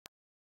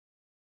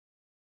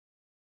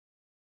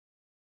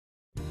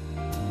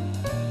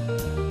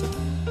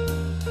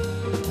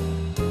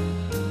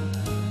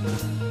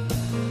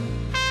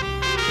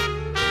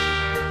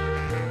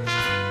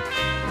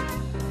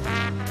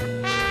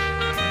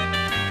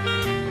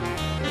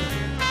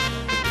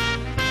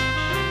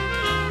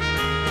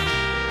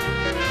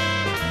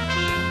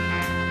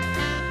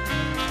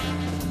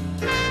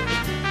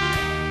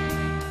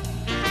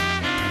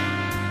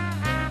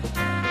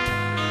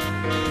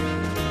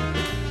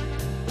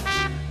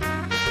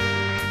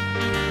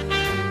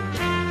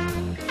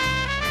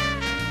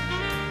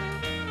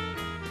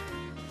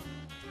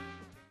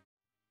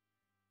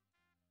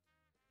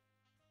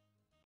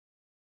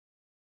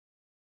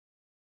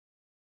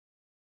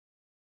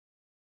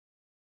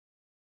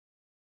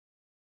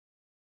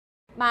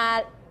มา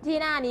ที่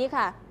หน้านี้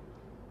ค่ะ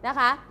นะ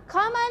คะ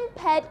common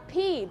pet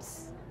peeves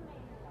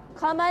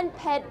common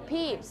pet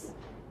peeves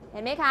เ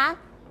ห็นไหมคะ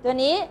ตัว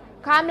นี้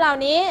คำเหล่า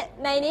นี้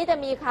ในนี้จะ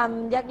มีค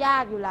ำยา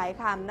กๆอยู่หลาย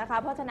คำนะคะ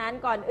เพราะฉะนั้น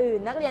ก่อนอื่น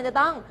นักเรียนจะ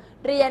ต้อง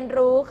เรียน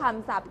รู้ค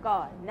ำศัพท์ก่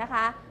อนนะค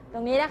ะตร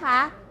งนี้นะคะ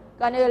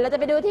ก่อนอื่นเราจะ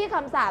ไปดูที่ค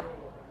ำศัพท์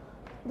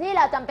ที่เ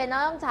ราจำเป็น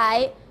ต้องใช้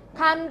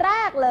คำแร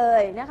กเล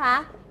ยนะคะ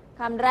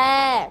คำแร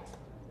ก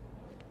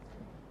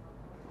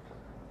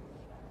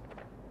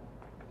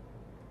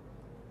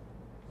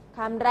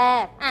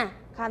อ่ะ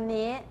คำ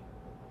นี้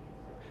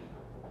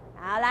เ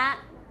อาละ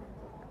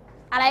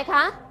อะไรค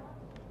ะ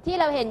ที่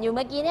เราเห็นอยู่เ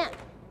มื่อกี้เนี่ย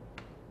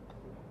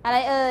อะไร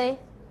เอ่ย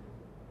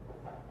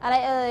อะไร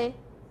เอ่ย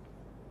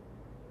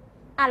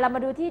อ่ะเรามา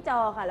ดูที่จอ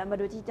ค่ะเรามา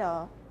ดูที่จอ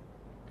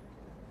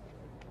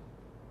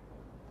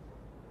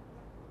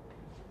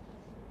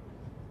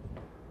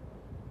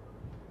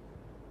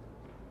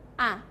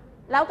อ่ะ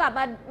เรากลับ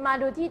มา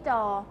ดูที่จ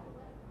อ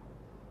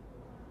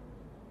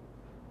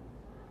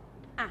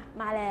อ่ะ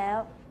มาแล้ว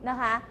นะ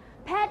คะ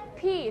pet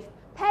peeve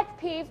pet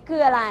peeve คื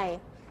ออะไร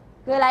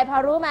พอ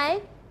รู้ไหม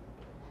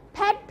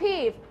pet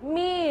peeve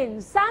means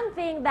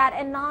something that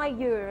annoy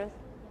you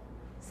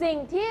สิ่ง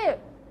ที่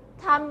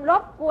ทำร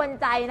บกวน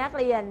ใจนัก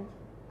เรียน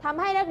ทำ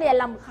ให้นักเรียน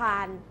รำคา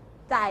ญ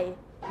ใจ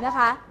นะค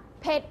ะ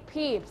pet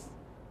peeves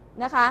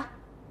นะคะ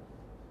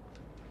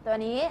ตัว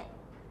นี้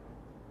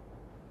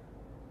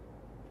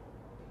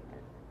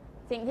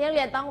สิ่งที่นักเ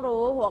รียนต้อง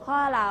รู้หัวข้อ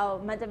เรา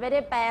มันจะไม่ได้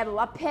แปลแบบ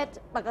ว่า pet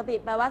ปกติ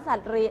แปลว่าสัต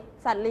ว์เ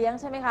ลี้ยง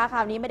ใช่ไหมคะคร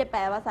าวนี้ไม่ได้แป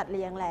ลว่าสัตว์เ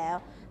ลี้ยงแล้ว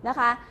นะ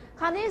คะ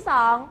คำที่ส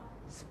อง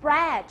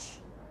scratch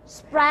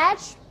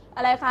อ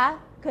ะไรคะ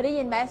เคยได้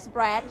ยินไหม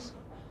scratch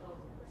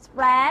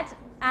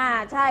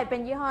ใช่เป็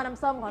นยี่ห้อน้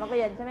ำส้มของนักเ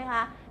รียนใช่ไหมค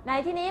ะใน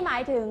ที่นี้หมา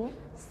ยถึง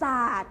ส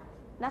าด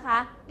นะคะ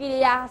กิริ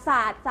ยาส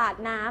าด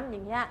น้ำอ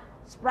ย่างเงี้ย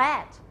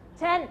scratch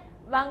เช่น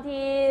บางที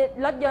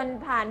รถยนต์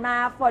ผ่านมา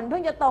ฝนเพิ่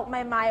งจะตกใ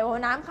หม่ๆโอ้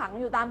น้ำขัง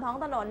อยู่ตามท้อง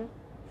ถนน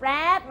แฟ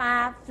ดมา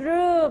ฟ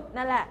รึบ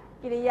นั่นแหละ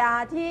กิริยา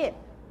ที่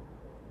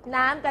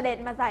น้ำกระเด็น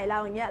มาใส่เรา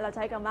อย่างเงี้ยเราใ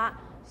ช้คำว่า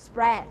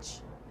scratch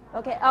โอ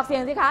เคออกเสีย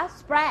งสิคะ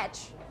scratch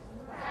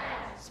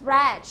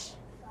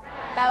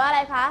แปลว่าอะไร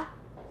คะ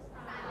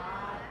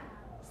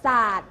ส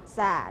าด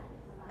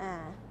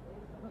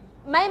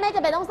ไม่จ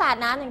ะเป็นต้องสาด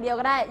น้ำอย่างเดียว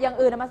ก็ได้อย่าง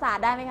อื่นมาสาด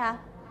ได้ไหมคะ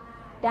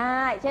ได้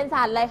เช่นส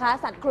าดอะไรคะ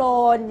สัตว์โคล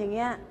นอย่างเ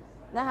งี้ย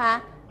นะคะ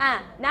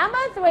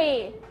number three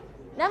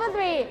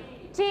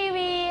TV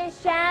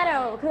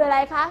channel คืออะไร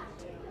คะ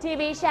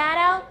TV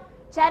channel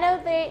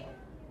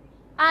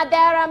 3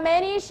 there are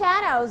many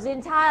channels in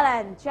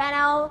Thailand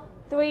channel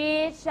 3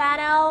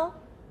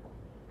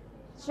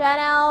 channel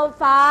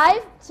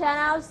 5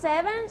 channel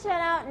 7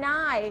 channel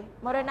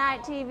 9 modern night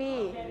TV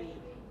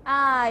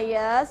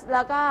yes แ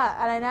ล้วก็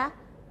อะไรนะ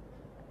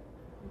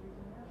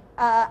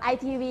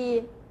ITV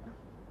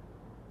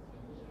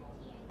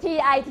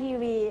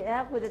TITV น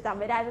ะคุณจะจำ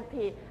ไม่ได้สัก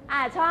ที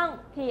ช่อง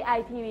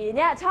TITV เ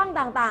นี่ยช่อง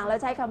ต่างๆเรา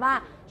ใช้คำว่า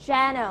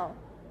channel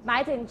หมา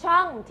ยถึงช่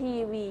องที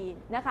วี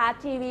นะคะ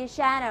TV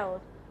channel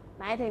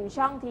หมายถึง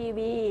ช่องที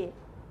วี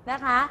นะ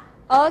คะ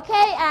โอเค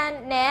and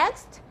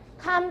next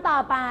คำต่อ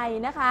ไป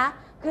นะคะ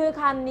คือ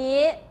คำ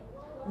นี้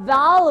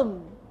volume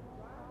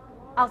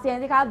ออกเสียง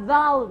สิคะ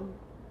volume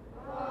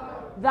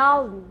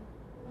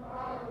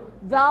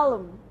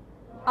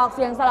ออกเ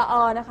สียงสระอ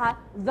นะคะ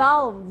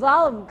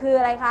volume คือ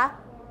อะไรคะ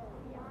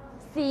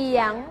เสี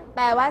ยงแป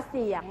ลว่าเ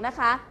สียงนะ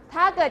คะ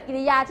ถ้าเกิดก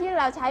ริยาที่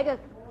เราใช้กับ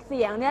เ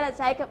สียงเนี่ยเรา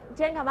ใช้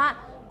เช่นคำว่า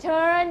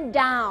turn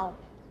down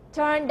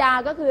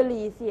ก็คือห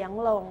ลีเสียง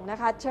ลงนะ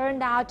คะ turn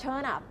down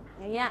turn up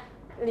อย่างเงี้ย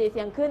หลีเ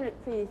สียงขึ้น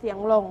หลีเสียง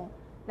ลง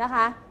นะค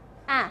ะ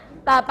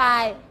ต่อไป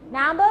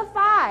number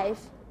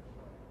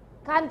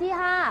 5คำที่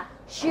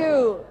5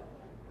 shoe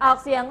ออก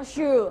เสียง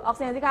shoe ออกเ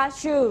สียงสิคะ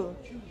shoe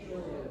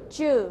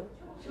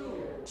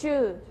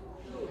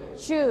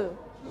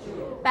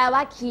แปลว่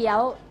าเขียว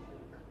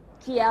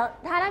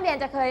ถ้านักเรียน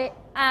จะเคย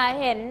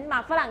เห็นหมา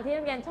กฝรั่งที่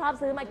นักเรียนชอบ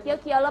ซื้อมาเ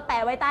คี้ยวแล้วแป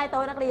ะไว้ใต้โ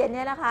ต๊ะนักเรียนเ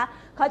นี่ยนะคะ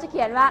เขาจะเ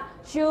ขียนว่า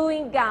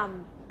chewing gum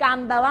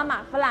แปลว่าหมา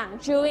กฝรั่ง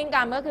chewing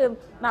gum ก็คือ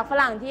หมากฝ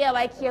รั่งที่เอาไ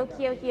ว้เคี้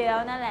ยว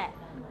นั่นแหละ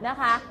นะ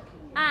คะ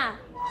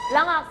ล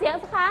องออกเสียง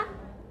สิคะ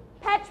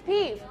pet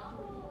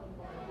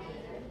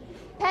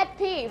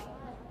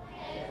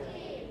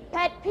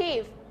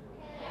peeve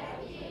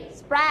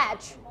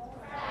scratch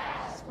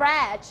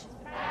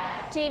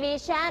TV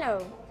channel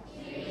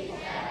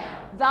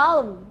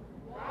volume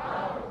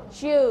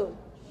shoe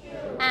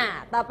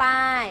ต่อไป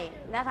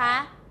นะคะ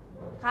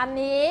ค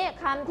ำนี้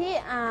คำที่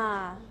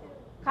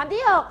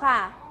6ค่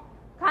ะ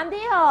คำ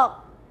ที่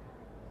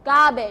6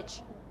 garbage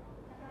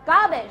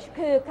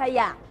คือข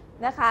ยะ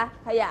นะคะ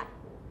ขยะ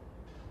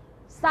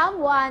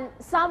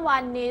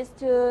someone needs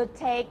to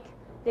take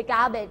the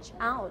garbage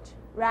out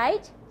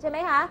right ใช่ไหม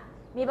คะ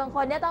มีบางค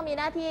นเนี่ยต้องมี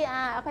หน้าที่เอ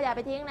าขยะไป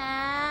ทิ้งนะ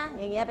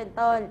อย่างเงี้ยเป็น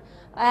ต้น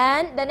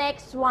and the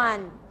next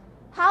one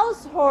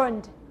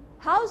household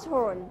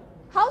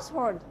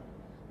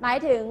หมาย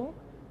ถึง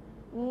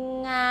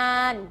งา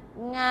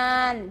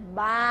น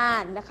บ้า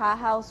นนะคะ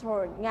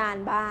household งาน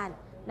บ้าน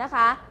นะค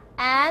ะ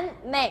and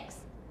next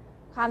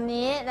คำ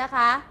นี้นะค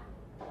ะ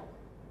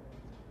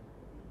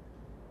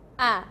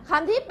ค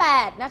ำที่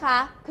 8 นะคะ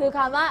คือค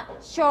ำว่า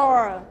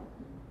shore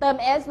เติม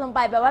s ลงไป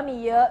แปลว่ามี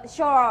เยอะ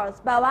shores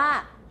แปลว่า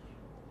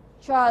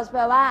shores แป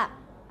ลว่า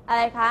อะไ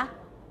รคะ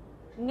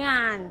ง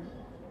าน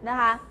นะ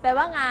คะแปล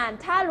ว่างาน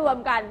ถ้ารวม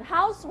กัน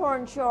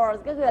household chores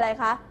ก็คืออะไร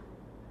คะ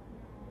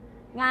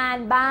งาน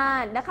บ้า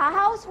นนะคะ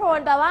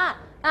household แปลว่า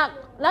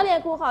แล้วเรียน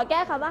ครูขอแก้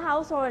คำว่า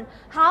household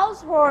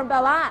แปล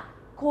ว่า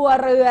ครัว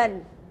เรือน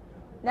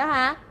นะค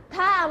ะ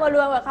ถ้าเอามาร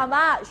วมกับคำ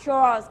ว่า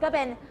chores ก็เ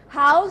ป็น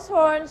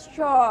household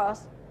chores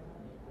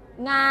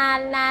งาน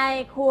ใน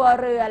ครัว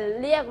เรือน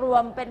เรียกรว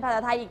มเป็นภาษา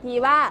ไทยอีกที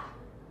ว่า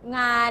ง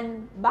าน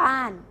บ้า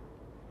น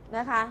น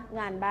ะคะ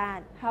งานบ้าน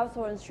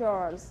household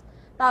chores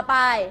ต่อไป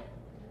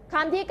ค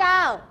ำที่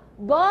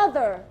 9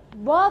 bother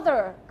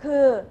คื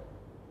อ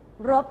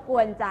รบก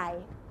วนใจ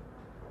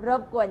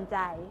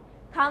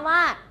คำว่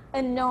า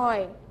annoy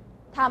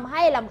ทำใ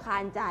ห้รำคา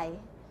ญใจ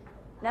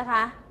นะค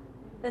ะ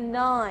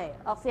annoy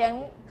ออกเสียง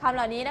คำเห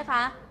ล่านี้นะค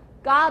ะ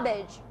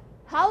garbage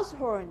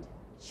household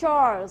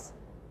chores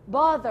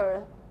bother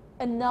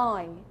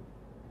annoy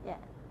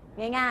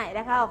ง่ายๆน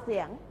ะคะออกเสี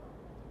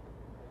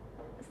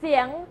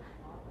ยง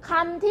ค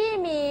ำที่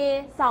มี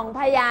2 พ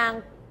ยางค์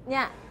เ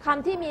นี่ยค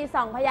ำที่มี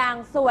 2 พยาง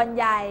ค์ส่วน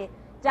ใหญ่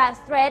จะ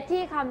stress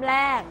ที่คำแร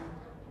ก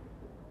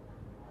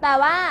แต่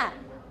ว่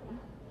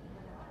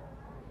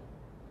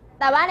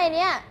าใน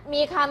นี้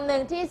มีคำหนึ่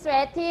งที่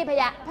stress ที่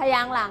พย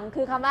างค์หลัง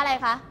คือคำว่าอะไร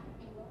คะ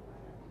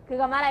คือ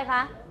คำว่าอะไรค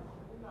ะ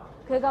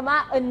คือคำว่า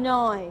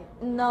annoy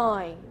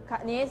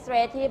นี้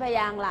stress ที่พย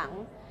างค์หลัง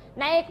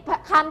ใน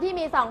คำที่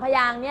มี2 พย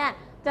างค์เนี่ย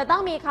จะต้อ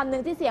งมีคำหนึ่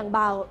งที่เสียงเบ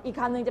าอีก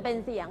คำหนึ่งจะเป็น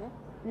เสียง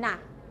หนัก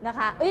นะค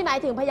ะหมาย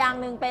ถึงพยางค์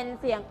หนึ่งเป็น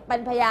เสียงเป็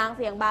นพยางค์เ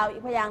สียงเบาอี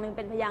กพยางค์หนึ่งเ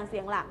ป็นพยางค์เสี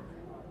ยงหลัก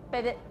เป็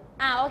น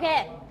โอเค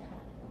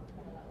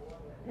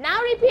now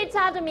repeat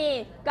after me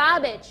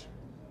garbage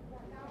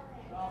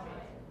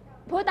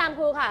พูดตามค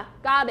รูค่ะ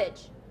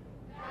garbage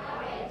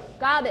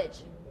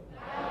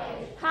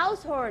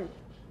household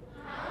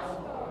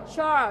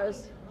chores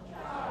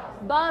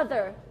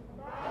bother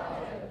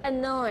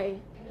annoy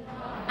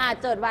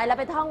จดไว้แล้ว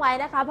ไปท่องไว้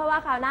นะคะเพราะว่า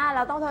คราวหน้าเร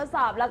าต้องทดส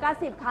อบแล้วก็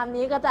10 คำ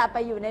นี้ก็จะไป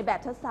อยู่ในแบบ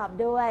ทดสอบ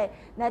ด้วย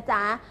นะ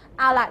จ๊ะเ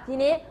อาล่ะที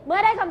นี้เมื่อ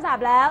ได้คำศัพ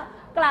ท์แล้ว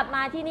กลับม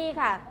าที่นี่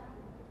ค่ะ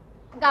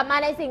กลับมา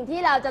ในสิ่งที่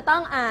เราจะต้อ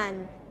งอ่าน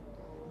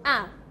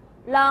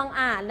ลอง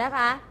อ่านนะค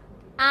ะ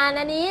อ่าน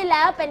อันนี้แ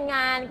ล้วเป็นง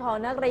านของ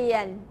นักเรีย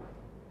น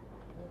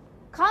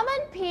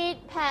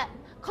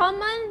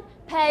common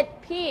pet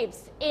peeves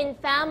in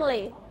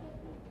family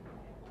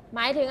หม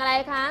ายถึงอะไร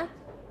คะ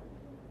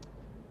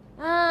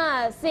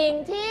สิ่ง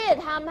ที่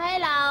ทำให้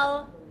เรา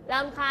ร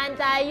ำคาญ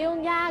ใจยุ่ง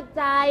ยาก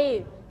ใจ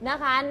นะ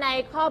คะใน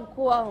ครอบค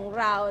รัวของ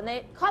เราใน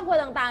ครอบครัว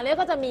ต่างๆเนี่ย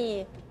ก็จะมี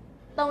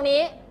ตรง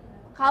นี้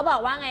เขาบอก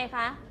ว่าไงค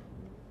ะ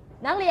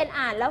นักเรียน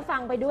อ่านแล้วฟั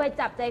งไปด้วย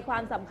จับใจควา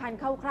มสำคัญ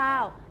คร่า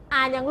วๆ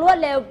อ่านอย่างรวด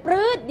เร็วป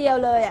รื๊ดเดียว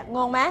เลยง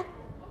งไหม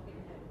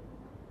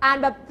อ่าน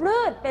แบบป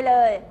รื๊ดไปเล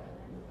ย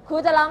ครู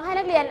จะลองให้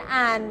นักเรียน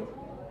อ่าน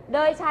โด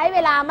ยใช้เว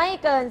ลาไม่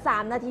เกิน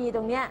3 นาทีต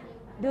รงเนี้ย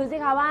ดูสิ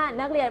คะว่า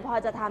นักเรียนพอ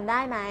จะทำไ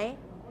ด้ไหม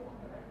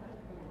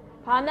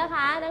พร้อมนะค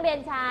ะนักเรียน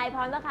ชายพ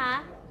ร้อมนะคะ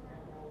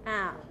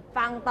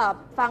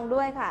ฟัง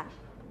ด้วยค่ะ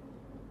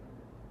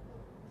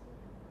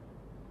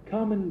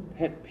Common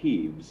pet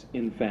peeves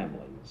in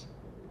families.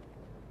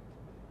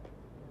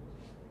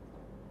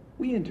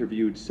 We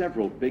interviewed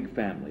several big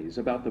families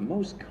about the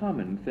most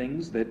common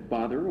things that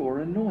bother or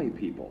annoy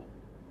people.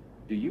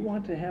 Do you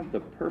want to have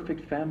the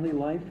perfect family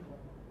life?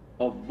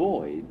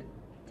 Avoid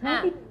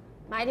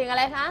หมายถึงอะ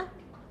ไรคะ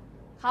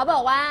เขาบอ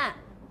กว่า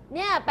เ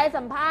นี่ยไป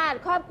สัมภาษณ์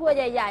ครอบครัว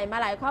ใหญ่ๆมา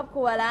หลายครอบค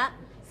รัวแ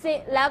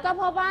ล้วก็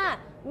พบว่า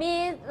มี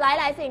ห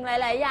ลายๆสิ่งห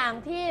ลายๆอย่าง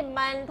ที่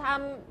มันท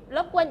ำร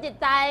บกวนจิต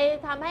ใจ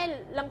ทำให้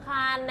รำค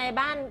าญใน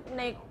บ้า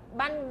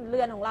นเรื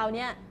อนของเราเ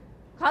นี่ย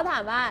เขาถา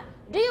มว่า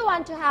Do you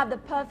want to have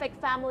the perfect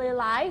family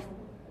life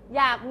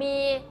อยากมี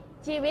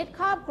ชีวิต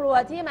ครอบครัว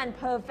ที่มัน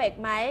perfect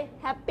ไหม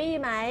happy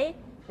ไหม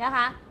นะค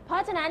ะเพรา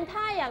ะฉะนั้น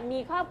ถ้าอยากมี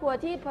ครอบครัว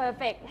ที่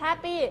perfect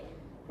happy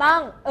ต้อ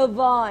ง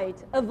avoid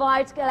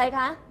คืออะไร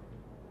คะ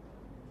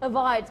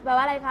avoid แปล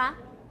ว่าอะไรคะ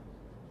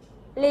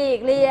หลีก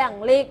เลี่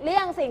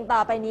ยงสิ่งต่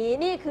อไปนี้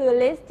นี่คือ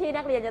list ที่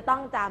นักเรียนจะต้อ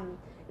งจ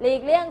ำหลี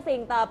กเลี่ยงสิ่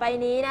งต่อไป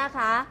นี้นะค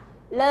ะ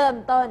เริ่ม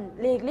ต้น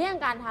หลีกเลี่ยง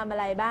การทำอะ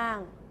ไรบ้าง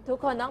ทุก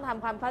คนต้องท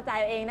ำความเข้าใจ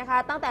เองนะคะ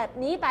ตั้งแต่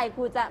นี้ไปค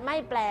รูจะไม่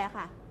แปล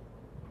ค่ะ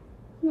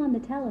On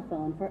the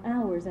telephone for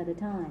hours at a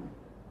time.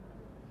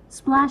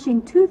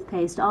 Splashing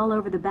toothpaste all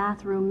over the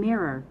bathroom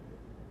mirror.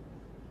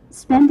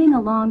 Spending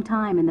a long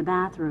time in the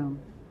bathroom.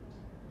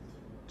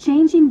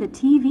 Changing the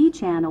TV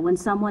channel when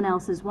someone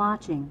else is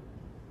watching.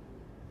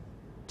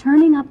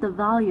 Turning up the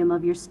volume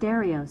of your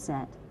stereo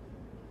set.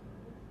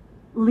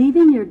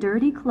 Leaving your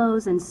dirty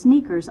clothes and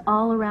sneakers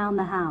all around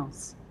the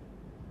house.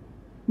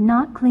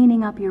 Not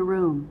cleaning up your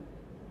room.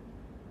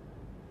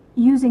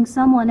 Using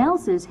someone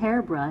else's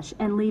hairbrush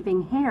and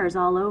leaving hairs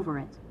all over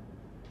it.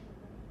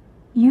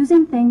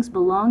 Using things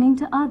belonging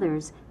to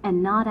others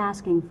and not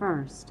asking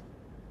first.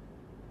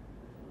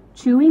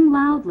 Chewing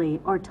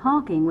loudly or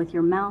talking with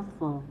your mouth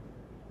full.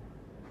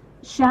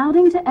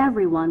 Shouting to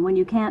everyone when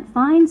you can't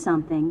find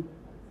something,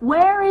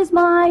 "Where is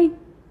my?"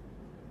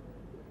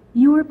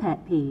 Your pet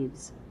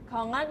peeves. ข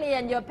องนักเรีย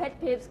น your pet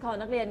peeves ของ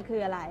นักเรียนคื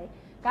ออะไร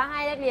ก็ใ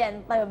ห้นักเรียน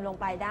เติมลง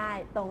ไปได้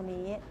ตรง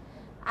นี้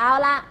เอา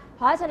ละเ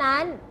พราะฉะนั้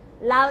น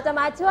เราจะ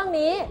มาช่วง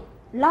นี้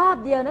รอบ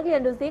เดียวนักเรีย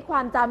นดูซิคว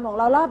ามจำของ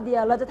เรารอบเดีย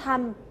วเราจะท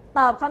ำต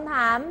อบคำถ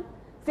าม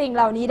สิ่งเ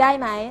หล่านี้ได้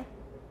ไหม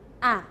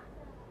อ่ะ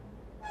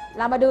เ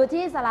รามาดู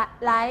ที่ส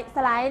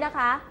ไลด์นะค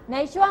ะใน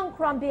ช่วง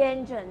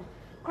comprehension